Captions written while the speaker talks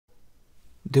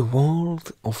The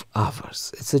World of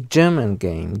Others. It's a German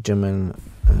game, German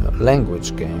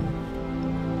language game.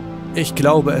 Ich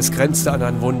glaube, es grenzte an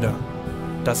ein Wunder,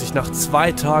 dass ich nach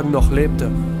 2 Tagen noch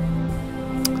lebte.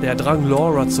 Der Drang,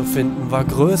 Laura zu finden, war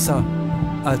größer,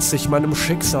 als sich meinem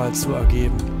Schicksal zu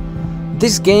ergeben.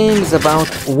 This game is about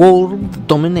world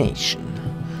domination.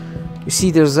 You see,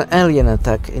 there's an alien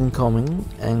attack incoming,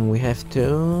 and we have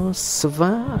to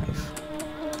survive.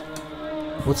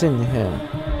 What's in here?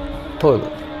 Toilet.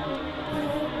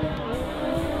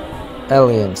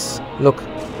 Aliens. Look.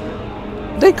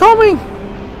 They're coming!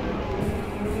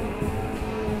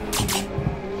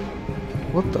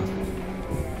 What the?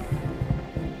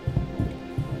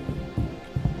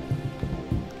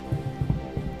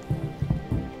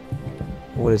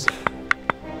 What is it?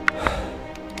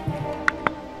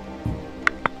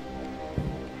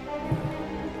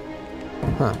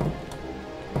 Huh.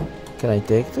 Can I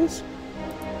take this?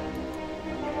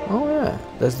 Oh yeah,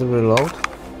 that's the reload.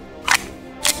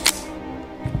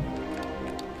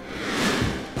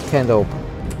 Can't open.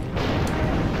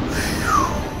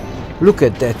 Look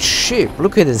at that ship.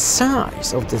 Look at the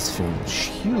size of this thing. It's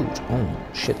huge. Oh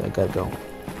shit, I gotta go.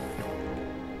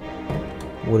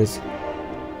 What is it?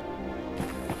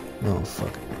 No,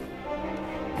 fuck.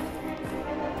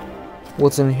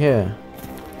 What's in here?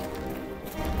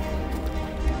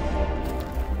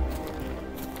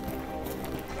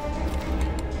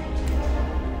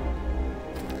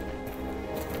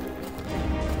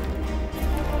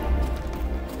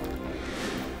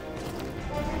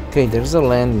 Okay, there's a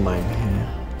landmine here.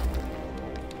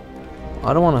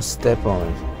 I don't want to step on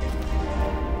it.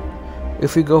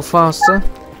 If we go faster.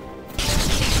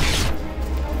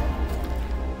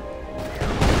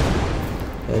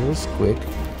 That was quick.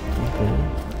 Okay.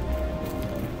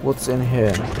 What's in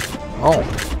here? Oh,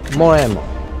 more ammo.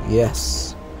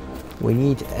 Yes. We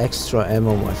need extra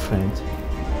ammo, my friend.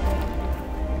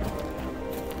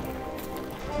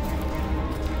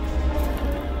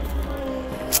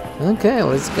 Okay,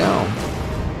 let's go.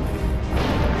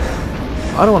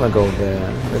 I don't want to go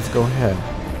there. Let's go here.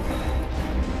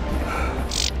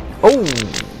 Oh!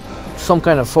 Some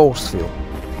kind of force field.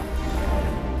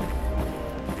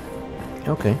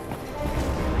 Okay.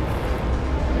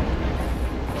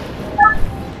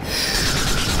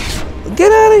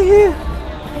 Get out of here!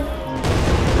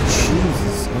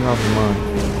 Jesus, enough money.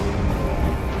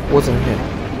 What's in here?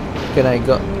 Can I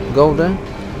go there?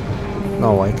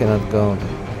 No, I cannot go there.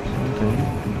 Okay.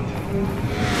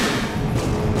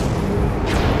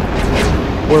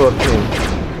 What about him?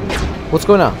 What's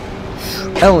going on?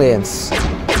 Aliens.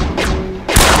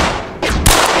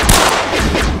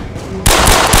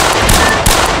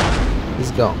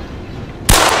 He's gone.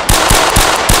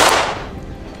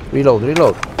 Reload,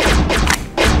 reload.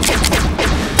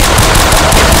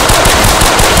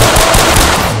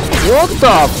 What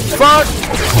the fuck?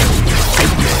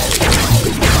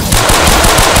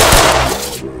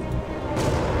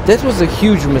 That was a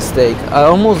huge mistake. I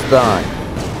almost died.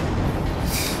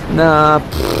 Nah,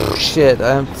 shit.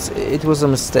 It was a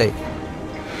mistake.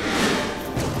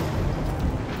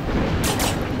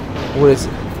 What is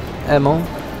it? Ammo?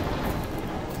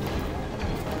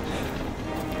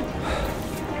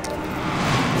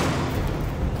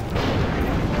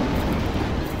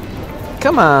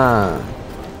 Come on.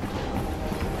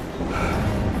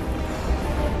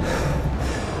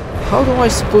 How am I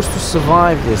supposed to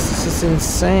survive this? This is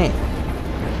insane.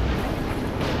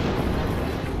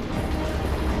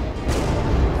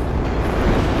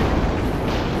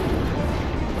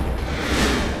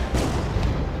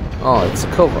 Oh, it's a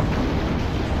cover.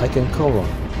 I can cover.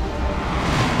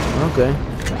 Okay.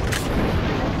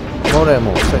 More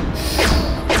ammo.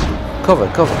 Cover,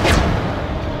 cover.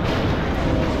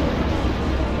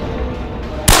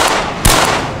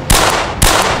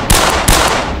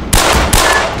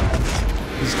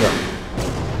 Let's go.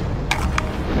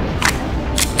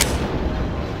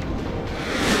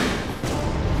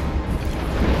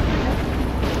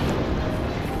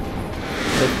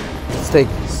 Let's take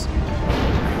this.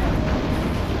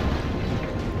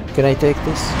 Can I take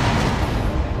this?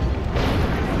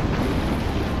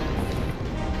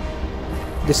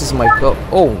 This is my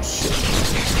oh shit.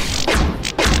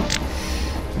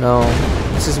 No,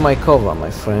 this is my cover,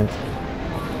 my friend.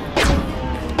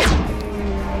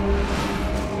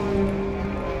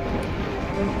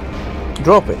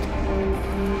 Drop it.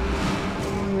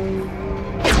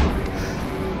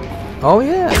 Oh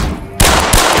yeah.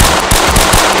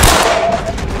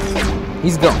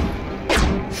 He's gone.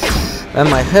 And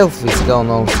my health is gone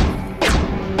also.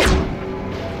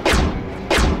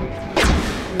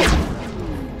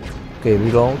 Okay,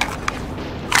 reload.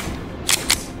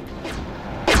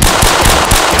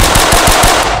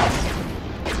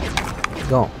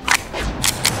 Go.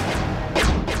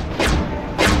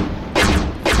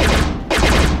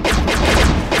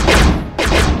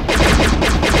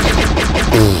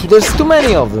 There's too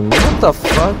many of them. What the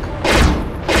fuck?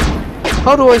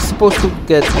 How do I supposed to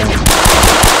get them?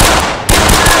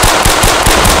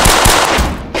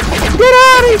 Get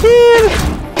out of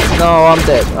here! No, I'm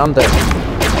dead. I'm dead.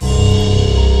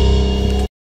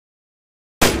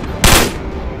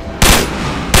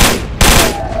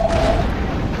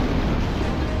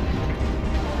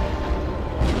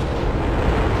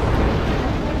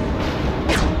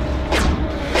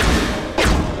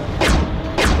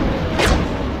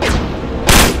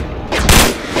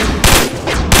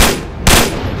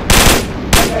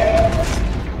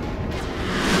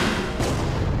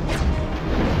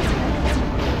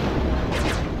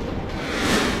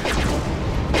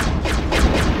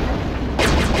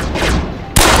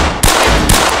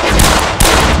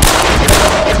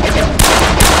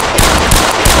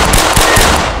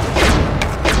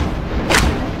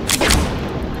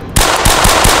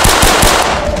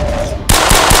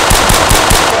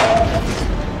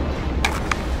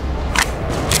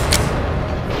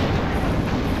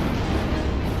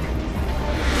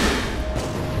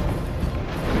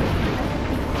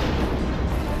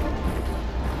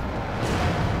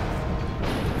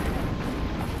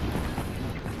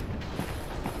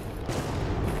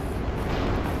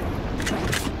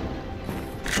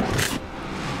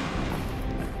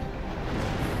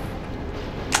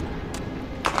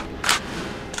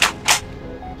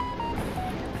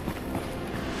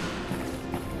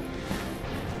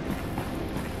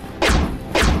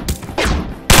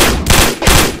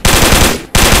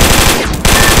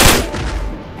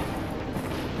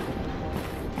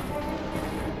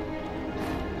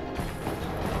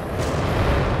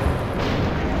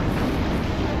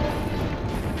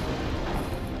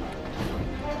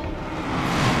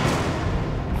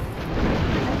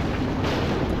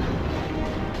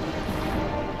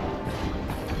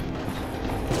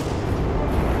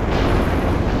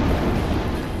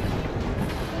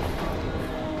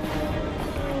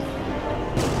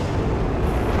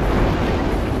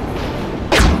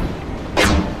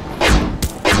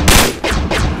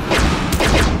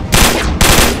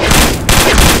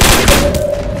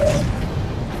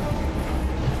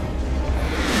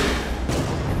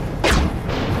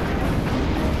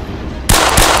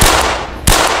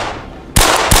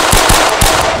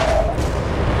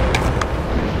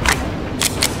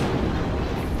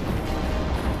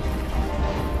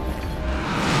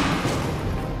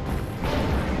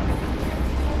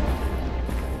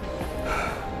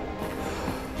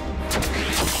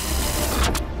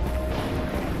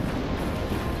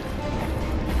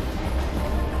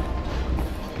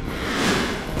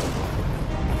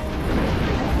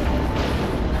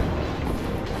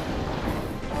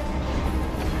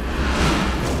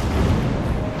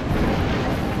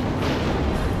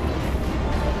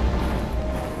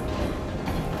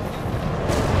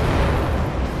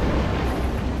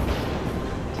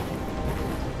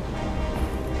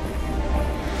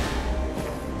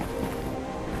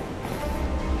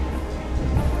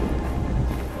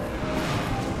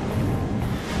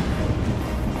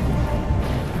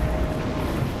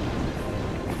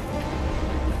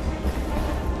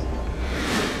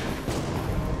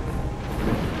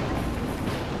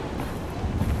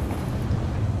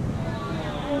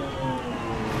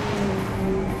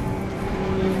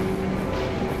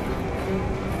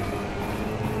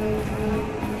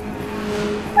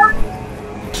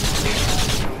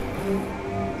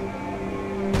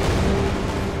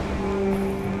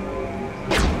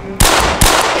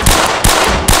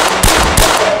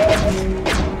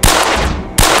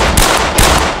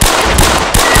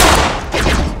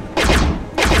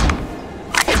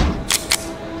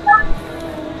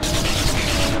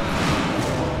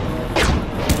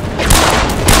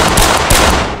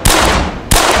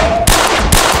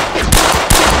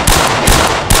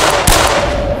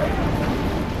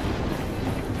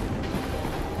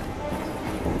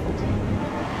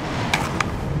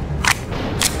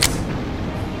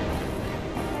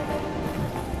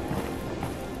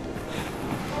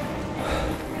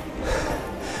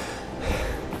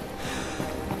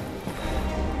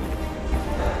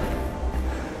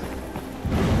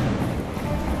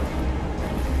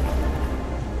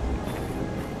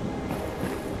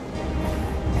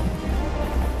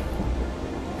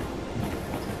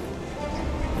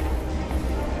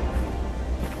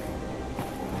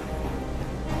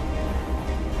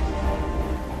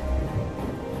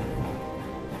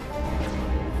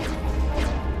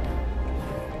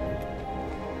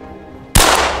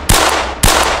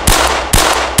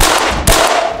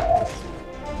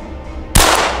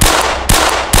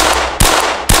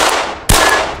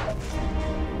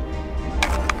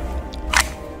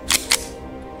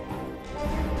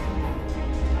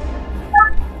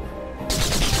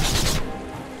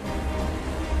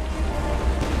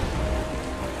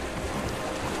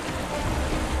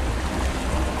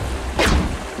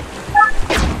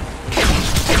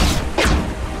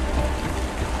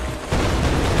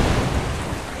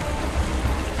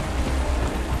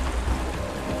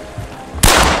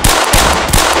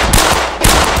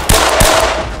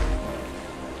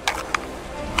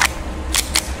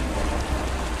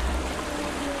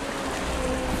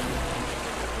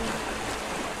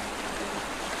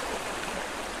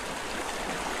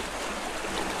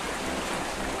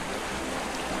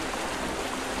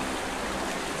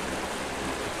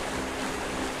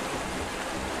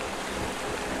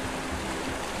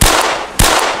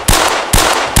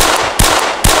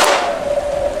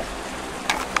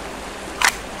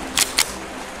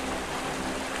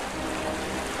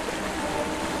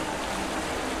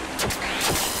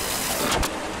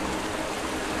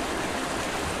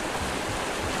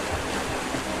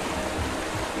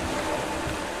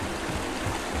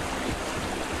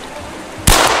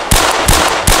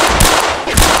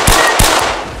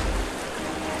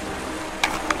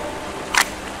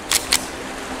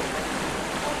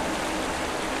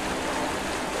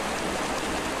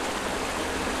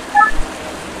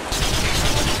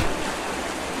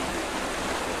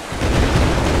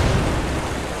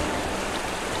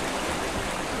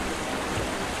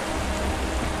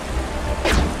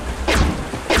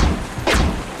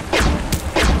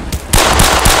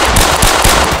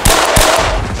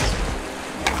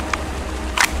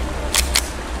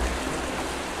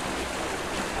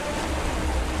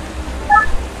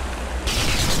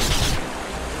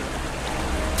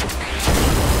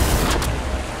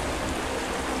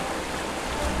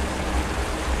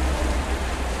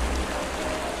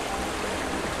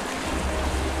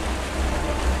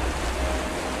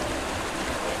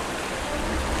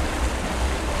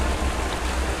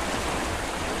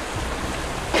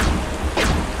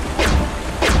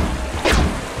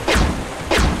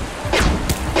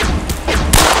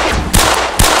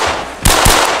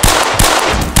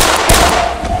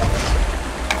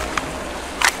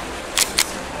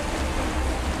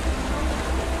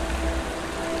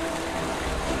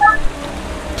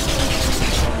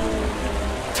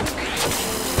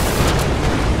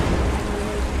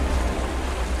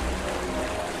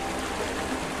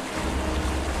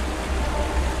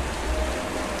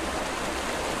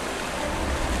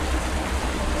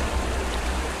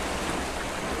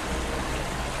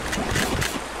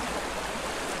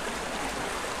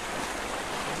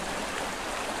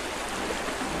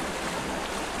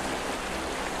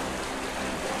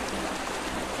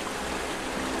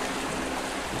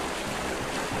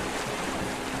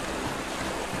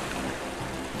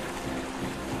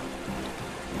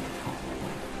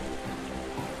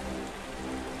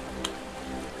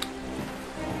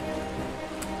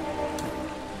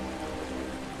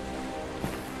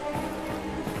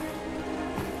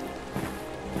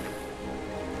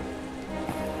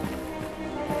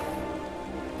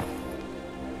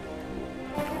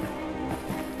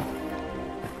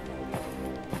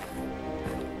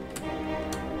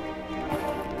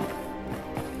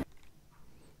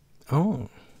 Oh.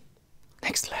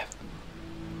 Next level.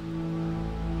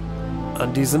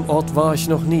 An diesem Ort war ich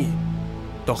noch nie.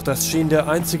 Doch das schien der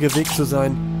einzige Weg zu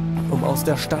sein, um aus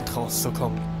der Stadt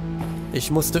rauszukommen. Ich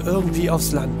musste irgendwie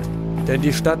aufs Land, denn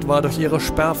die Stadt war durch ihre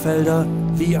Sperrfelder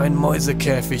wie ein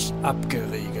Mäusekäfig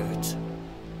abgeriegelt.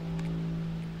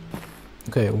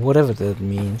 Okay, whatever that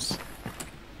means.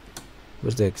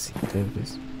 Where's the exit? There it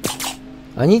is.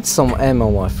 I need some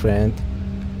ammo, my friend.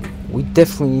 We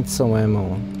definitely need some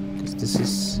ammo. Because this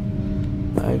is...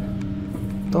 I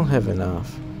don't have enough.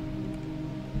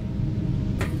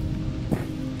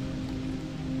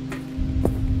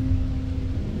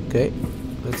 Okay,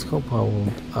 let's hope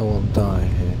I won't die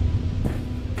here.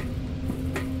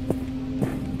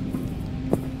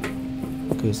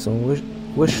 Okay, so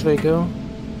where should I go?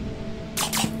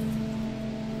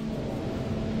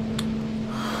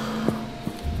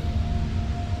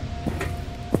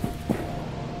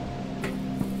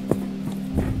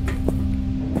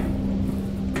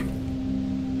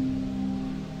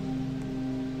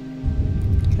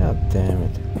 God damn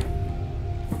it.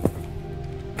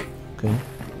 Okay.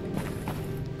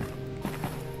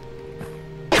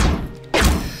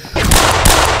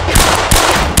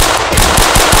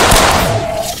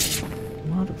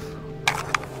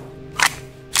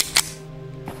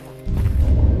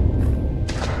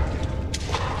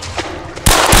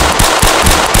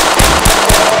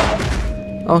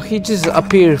 Oh, he just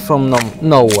appeared from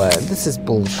nowhere. This is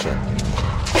bullshit.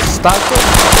 Starter?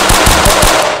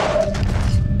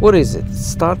 What is it?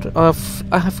 Starter?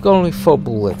 I have only 4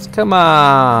 bullets. Come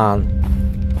on!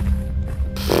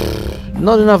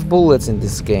 Not enough bullets in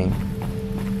this game.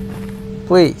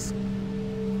 Please.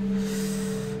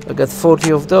 I got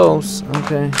 40 of those.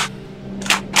 Okay.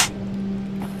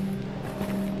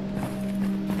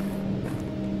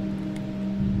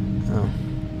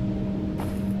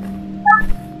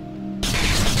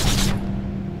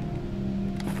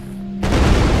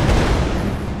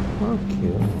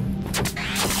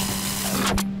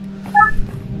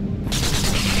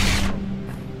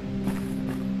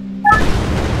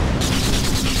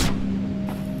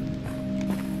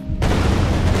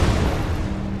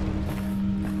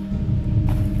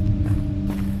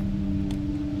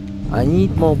 I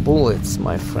need more bullets,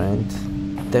 my friend.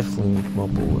 Definitely need more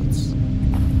bullets.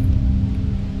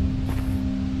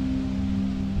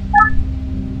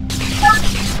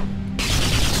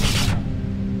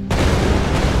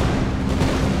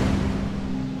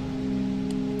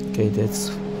 Okay,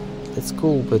 that's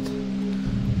cool, but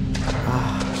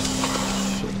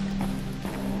shit.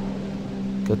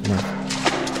 Good enough.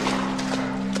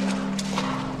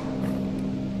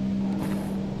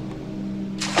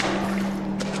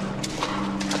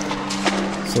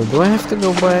 So do I have to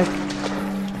go back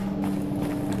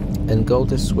and go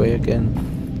this way again?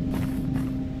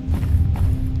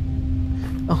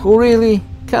 Oh really?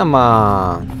 Come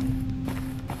on!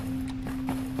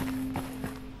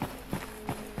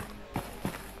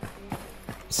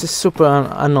 This is super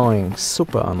annoying,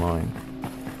 super annoying.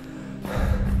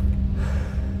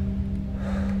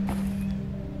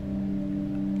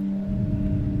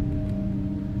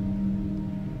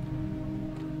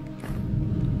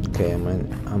 Okay, I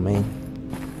mean.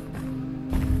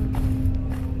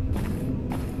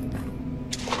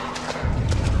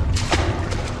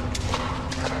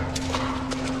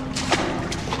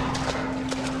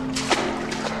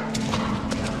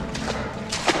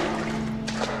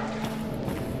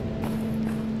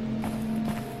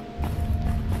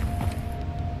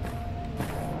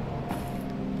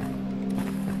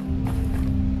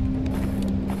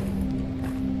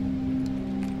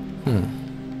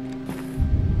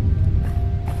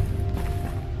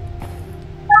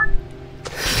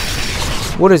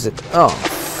 What is it? Oh,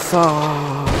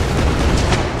 fuck.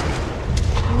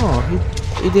 Oh,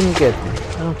 he didn't get me.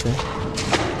 Okay.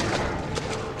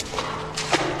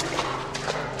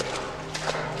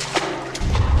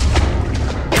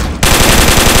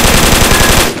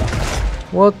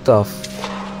 What the f...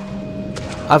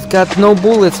 I've got no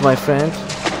bullets, my friend.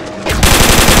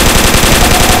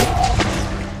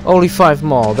 Only 5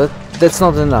 more. That's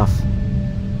not enough.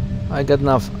 I got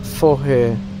enough. 4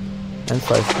 here and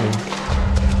 5 here.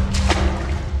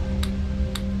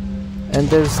 And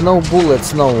there's no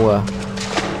bullets nowhere.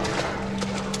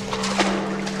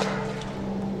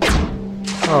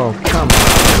 Oh, come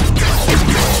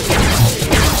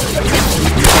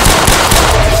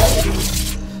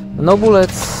on. No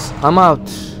bullets. I'm out.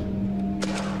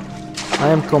 I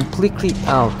am completely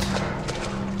out.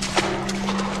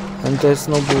 And there's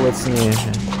no bullets near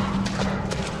here.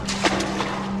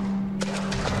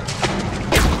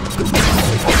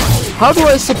 How do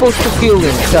I supposed to kill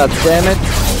him? God damn it.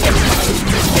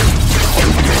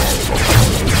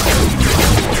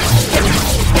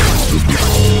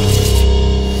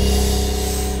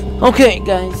 Okay,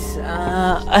 guys,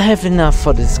 I have enough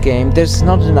for this game. There's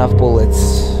not enough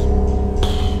bullets.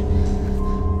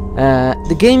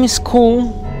 The game is cool,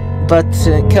 but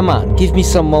come on, give me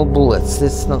some more bullets.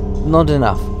 That's not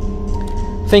enough.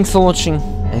 Thanks for watching.